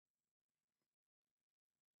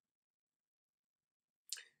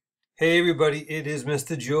Hey everybody, it is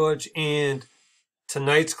Mr. George, and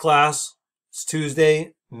tonight's class, it's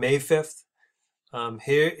Tuesday, May 5th.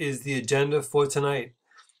 Here is the agenda for tonight.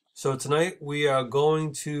 So tonight we are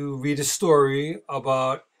going to read a story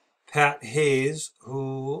about Pat Hayes,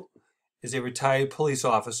 who is a retired police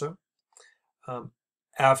officer.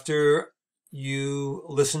 After you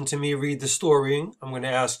listen to me read the story, I'm going to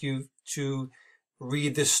ask you to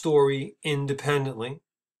read the story independently.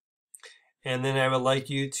 And then I would like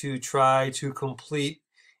you to try to complete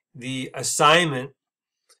the assignment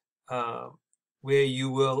where you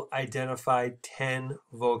will identify 10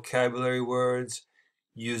 vocabulary words,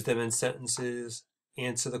 use them in sentences,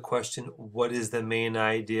 answer the question, what is the main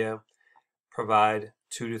idea? Provide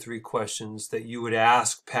 2 to 3 questions that you would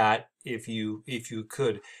ask Pat if you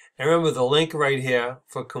could. And remember the link right here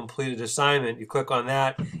for completed assignment, you click on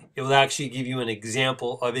that, it will actually give you an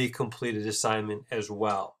example of a completed assignment as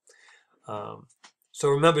well. So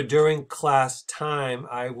remember, during class time,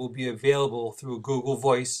 I will be available through Google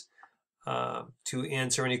Voice to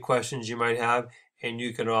answer any questions you might have, and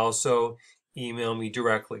you can also email me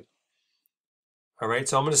directly. All right,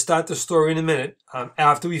 so I'm going to start the story in a minute.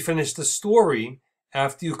 After we finish the story,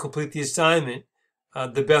 after you complete the assignment,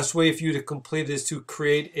 the best way for you to complete it is to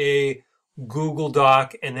create a Google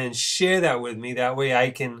Doc and then share that with me. That way I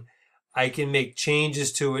can make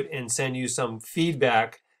changes to it and send you some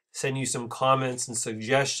feedback, send you some comments and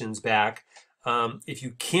suggestions back. If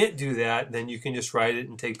you can't do that, then you can just write it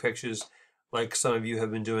and take pictures like some of you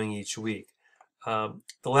have been doing each week. The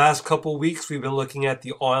last couple weeks, we've been looking at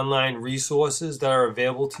the online resources that are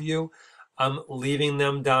available to you. I'm leaving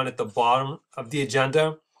them down at the bottom of the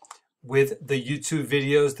agenda with the YouTube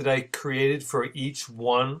videos that I created for each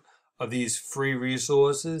one of these free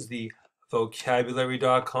resources, the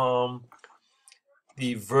vocabulary.com,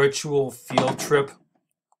 the virtual field trip,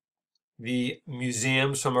 the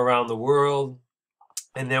museums from around the world,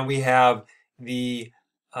 and then we have the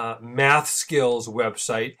math skills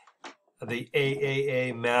website, the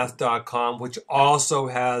AAAmath.com, which also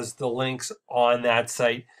has the links on that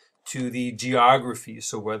site to the geography.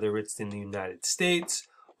 So whether it's in the United States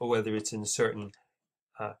or whether it's in certain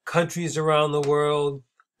countries around the world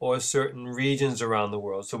or certain regions around the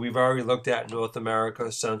world. So we've already looked at North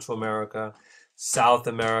America, Central America, South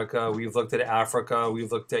America, we've looked at Africa,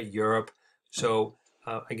 we've looked at Europe. So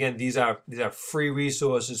again, these are free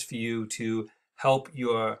resources for you to help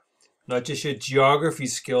your, not just your geography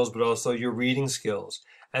skills, but also your reading skills.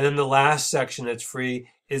 And then the last section that's free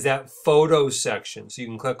is that photos section. So you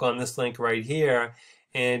can click on this link right here,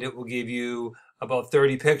 and it will give you about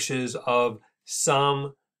 30 pictures of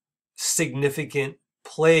some significant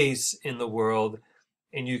place in the world,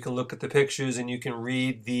 and you can look at the pictures and you can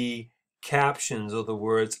read the captions or the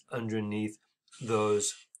words underneath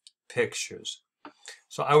those pictures.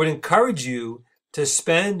 So I would encourage you to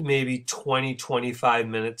spend maybe 20-25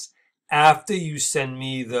 minutes after you send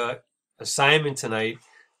me the assignment tonight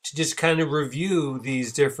to just kind of review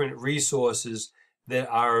these different resources that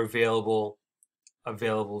are available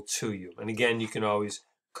to you. And again, you can always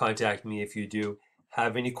contact me if you do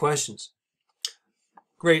have any questions.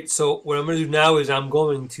 Great, so what I'm going to do now is I'm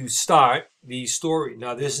going to start the story.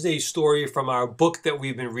 Now, this is a story from our book that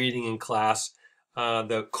we've been reading in class,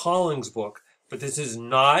 the Collins book, but this is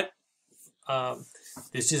not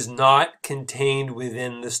contained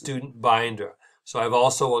within the student binder. So I've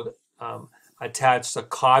also attached a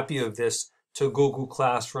copy of this to Google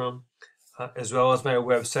Classroom, as well as my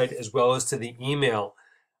website, as well as to the email.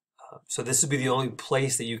 So this would be the only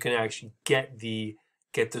place that you can actually get the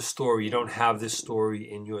story. You don't have this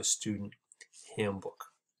story in your student handbook.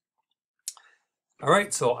 All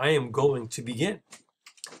right, so I am going to begin.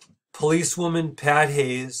 Policewoman Pat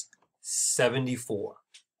Hayes, 74.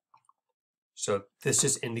 So this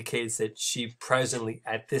just indicates that she presently,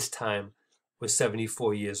 at this time, was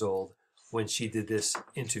 74 years old when she did this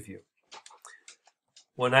interview.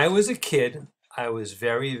 When I was a kid, I was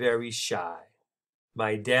very, very shy.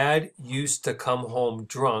 My dad used to come home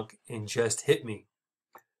drunk and just hit me.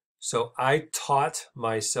 So I taught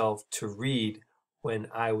myself to read when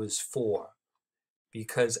I was 4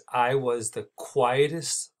 because I was the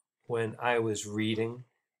quietest when I was reading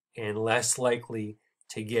and less likely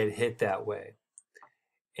to get hit that way.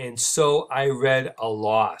 And so I read a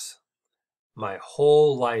lot. My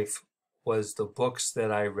whole life was the books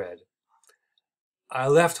that I read. I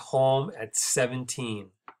left home at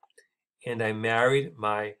 17 and I married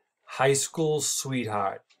my high school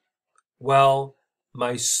sweetheart. Well,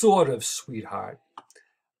 my sort of sweetheart.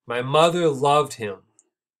 My mother loved him.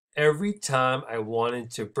 Every time I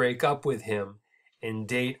wanted to break up with him and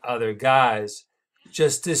date other guys,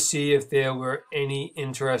 just to see if there were any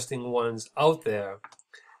interesting ones out there.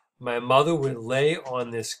 My mother would lay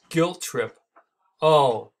on this guilt trip.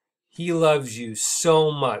 Oh, he loves you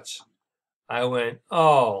so much. I went,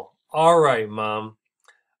 oh, all right, Mom.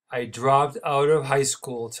 I dropped out of high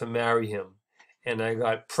school to marry him, and I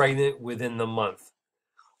got pregnant within the month.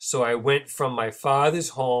 So I went from my father's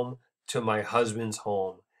home to my husband's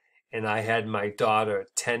home, and I had my daughter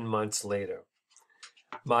 10 months later.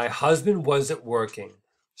 My husband wasn't working,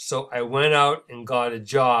 so I went out and got a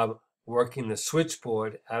job working the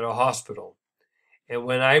switchboard at a hospital. And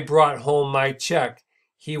when I brought home my check,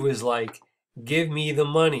 he was like, "Give me the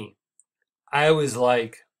money." I was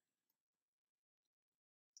like,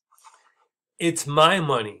 "It's my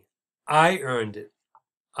money. I earned it."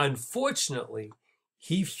 Unfortunately,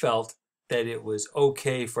 he felt that it was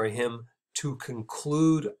okay for him to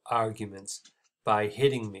conclude arguments by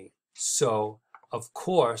hitting me. So, of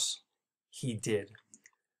course, he did.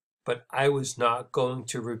 But I was not going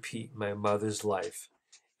to repeat my mother's life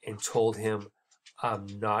and told him, "I'm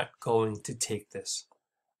not going to take this."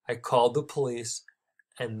 I called the police,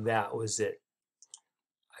 and that was it.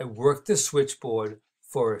 I worked the switchboard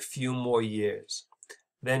for a few more years.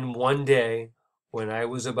 Then one day, when I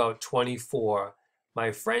was about 24,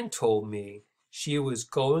 my friend told me she was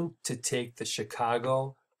going to take the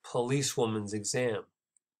Chicago policewoman's exam.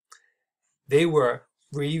 They were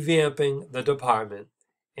revamping the department,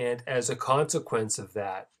 and as a consequence of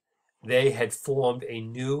that, they had formed a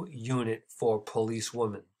new unit for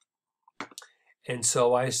policewomen. And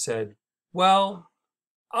so I said, well,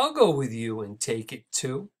 I'll go with you and take it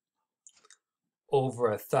too. Over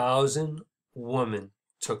 1,000 women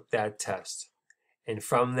took that test, and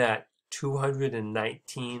from that,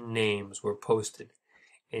 219 names were posted,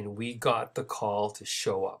 and we got the call to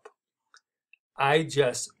show up. I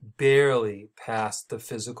just barely passed the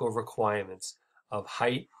physical requirements of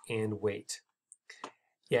height and weight.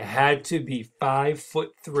 You had to be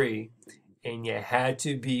 5'3", and you had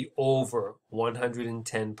to be over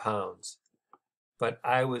 110 pounds. But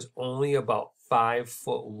I was only about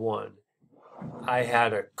 5'1". I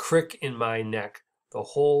had a crick in my neck the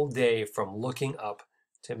whole day from looking up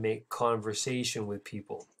to make conversation with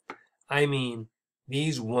people. I mean,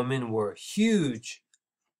 these women were huge,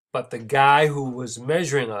 but the guy who was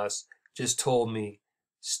measuring us just told me,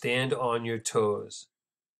 "Stand on your toes."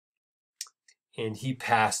 And he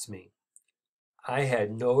passed me. I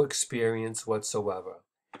had no experience whatsoever,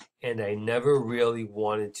 and I never really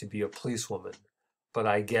wanted to be a policewoman, but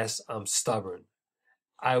I guess I'm stubborn.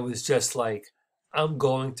 I was just like, I'm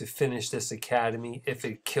going to finish this academy if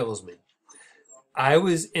it kills me. I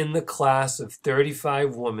was in the class of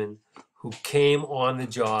 35 women who came on the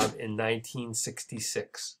job in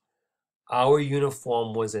 1966. Our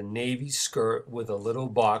uniform was a navy skirt with a little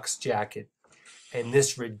box jacket and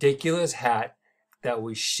this ridiculous hat that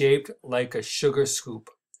was shaped like a sugar scoop.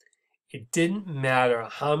 It didn't matter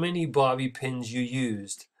how many bobby pins you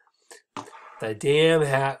used. The damn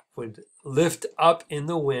hat would lift up in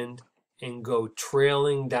the wind and go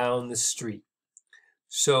trailing down the street.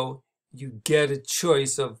 So you get a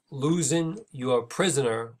choice of losing your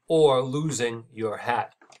prisoner or losing your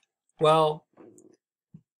hat. Well,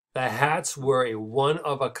 the hats were a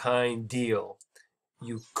one-of-a-kind deal.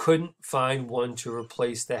 You couldn't find one to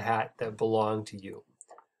replace the hat that belonged to you.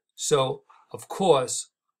 So, of course,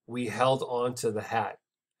 we held on to the hat.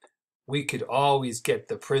 We could always get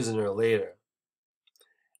the prisoner later.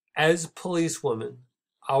 As policewomen,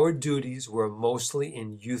 our duties were mostly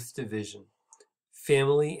in youth division,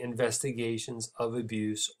 family investigations of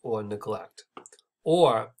abuse or neglect,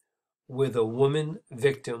 or with a woman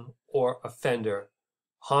victim or offender,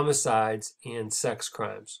 homicides and sex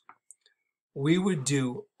crimes. We would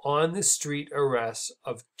do on-the-street arrests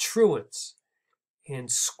of truants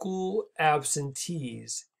and school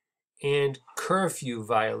absentees and curfew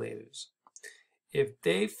violators. If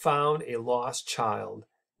they found a lost child,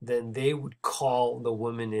 then they would call the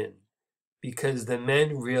women in because the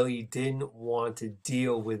men really didn't want to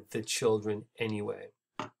deal with the children anyway.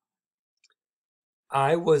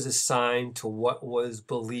 I was assigned to what was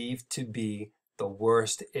believed to be the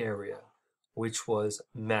worst area, which was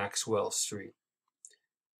Maxwell Street.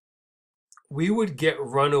 We would get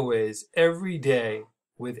runaways every day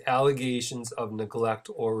with allegations of neglect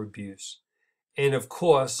or abuse. And of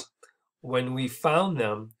course, when we found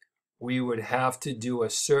them, we would have to do a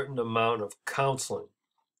certain amount of counseling.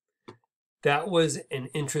 That was an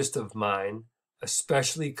interest of mine,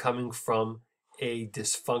 especially coming from a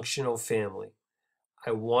dysfunctional family.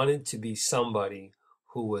 I wanted to be somebody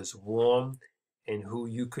who was warm and who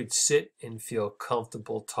you could sit and feel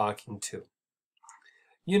comfortable talking to.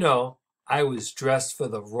 You know, I was dressed for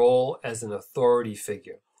the role as an authority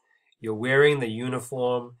figure. You're wearing the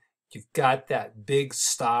uniform, you've got that big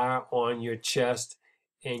star on your chest,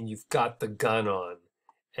 and you've got the gun on.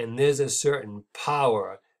 And there's a certain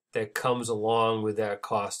power that comes along with that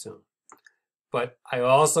costume. But I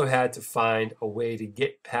also had to find a way to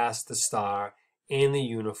get past the star and the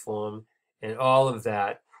uniform and all of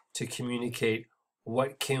that to communicate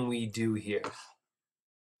what can we do here.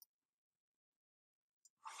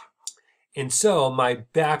 And so my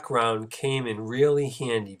background came in really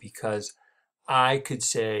handy because I could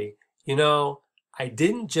say, you know, I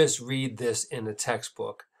didn't just read this in a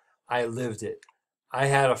textbook, I lived it. I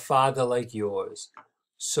had a father like yours.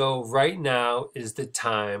 So right now is the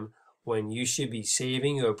time when you should be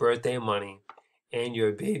saving your birthday money and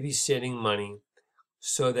your babysitting money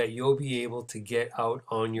so that you'll be able to get out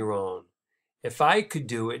on your own. If I could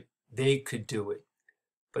do it, they could do it.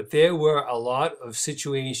 But there were a lot of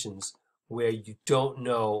situations where you don't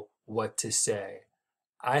know what to say.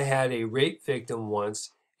 I had a rape victim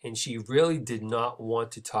once, and she really did not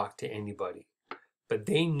want to talk to anybody. But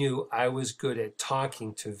they knew I was good at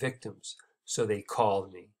talking to victims, so they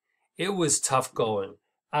called me. It was tough going.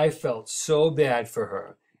 I felt so bad for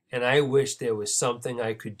her, and I wished there was something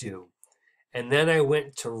I could do. And then I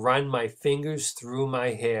went to run my fingers through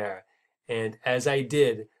my hair, and as I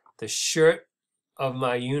did, the shirt of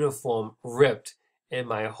my uniform ripped, and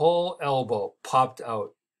my whole elbow popped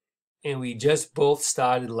out. And we just both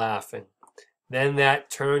started laughing. Then that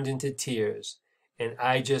turned into tears, and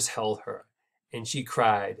I just held her. And she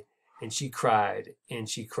cried, and she cried, and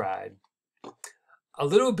she cried. A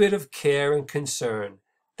little bit of care and concern,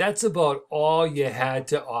 that's about all you had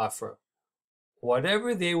to offer.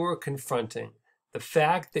 Whatever they were confronting, the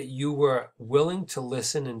fact that you were willing to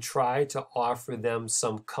listen and try to offer them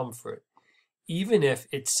some comfort, even if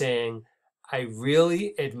it's saying, I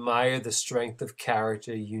really admire the strength of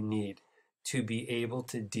character you need to be able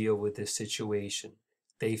to deal with this situation.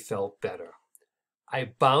 They felt better.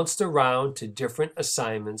 I bounced around to different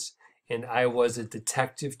assignments, and I was a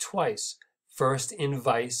detective twice, first in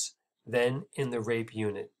Vice, then in the rape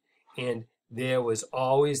unit. And there was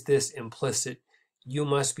always this implicit, you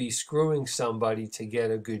must be screwing somebody to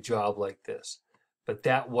get a good job like this. But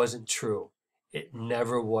that wasn't true. It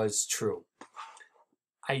never was true.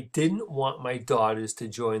 I didn't want my daughters to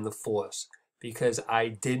join the force because I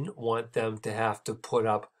didn't want them to have to put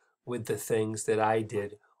up with the things that I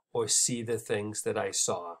did or see the things that I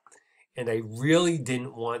saw. And I really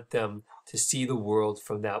didn't want them to see the world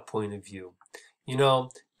from that point of view. You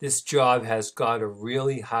know, this job has got a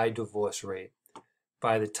really high divorce rate.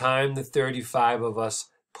 By the time the 35 of us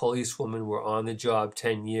policewomen were on the job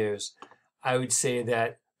 10 years, I would say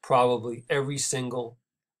that probably every single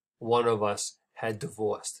one of us had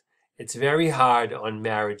divorced. It's very hard on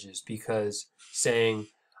marriages because saying,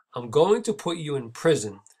 I'm going to put you in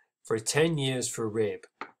prison for 10 years for rape,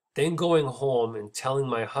 then going home and telling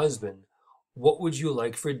my husband, what would you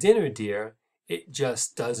like for dinner, dear? It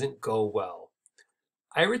just doesn't go well.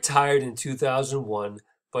 I retired in 2001,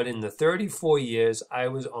 but in the 34 years I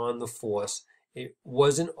was on the force, it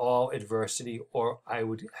wasn't all adversity, or I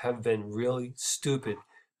would have been really stupid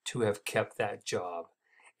to have kept that job.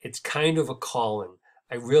 It's kind of a calling.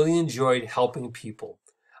 I really enjoyed helping people.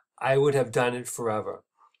 I would have done it forever.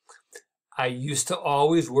 I used to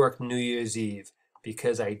always work New Year's Eve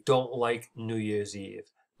because I don't like New Year's Eve.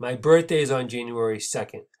 My birthday is on January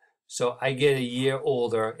 2nd, so I get a year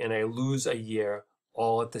older and I lose a year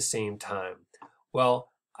all at the same time. Well,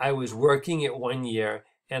 I was working it 1 year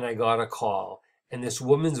and I got a call, and this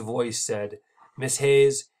woman's voice said, Miss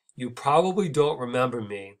Hayes, you probably don't remember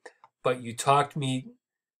me, but you talked to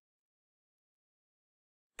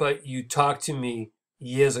me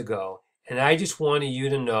years ago, and I just wanted you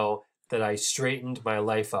to know that I straightened my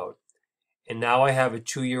life out. And now I have a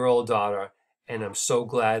 2-year-old daughter, and I'm so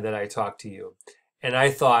glad that I talked to you. And I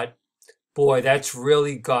thought, boy, that's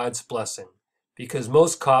really God's blessing, because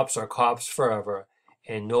most cops are cops forever,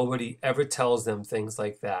 and nobody ever tells them things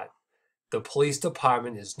like that. The police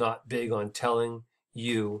department is not big on telling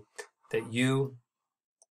you that you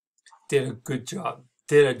did a good job,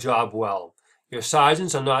 did a job well. Your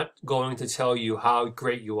sergeants are not going to tell you how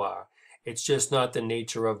great you are. It's just not the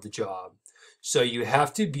nature of the job. So you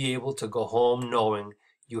have to be able to go home knowing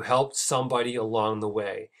you helped somebody along the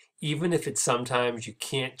way, even if it's sometimes you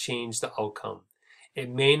can't change the outcome. It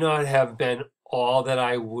may not have been all that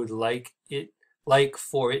I would like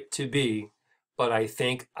for it to be, but I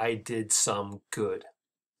think I did some good.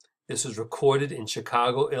 This was recorded in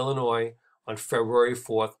Chicago, Illinois on February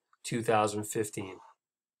 4th, 2015.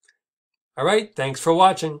 All right, thanks for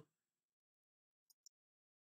watching.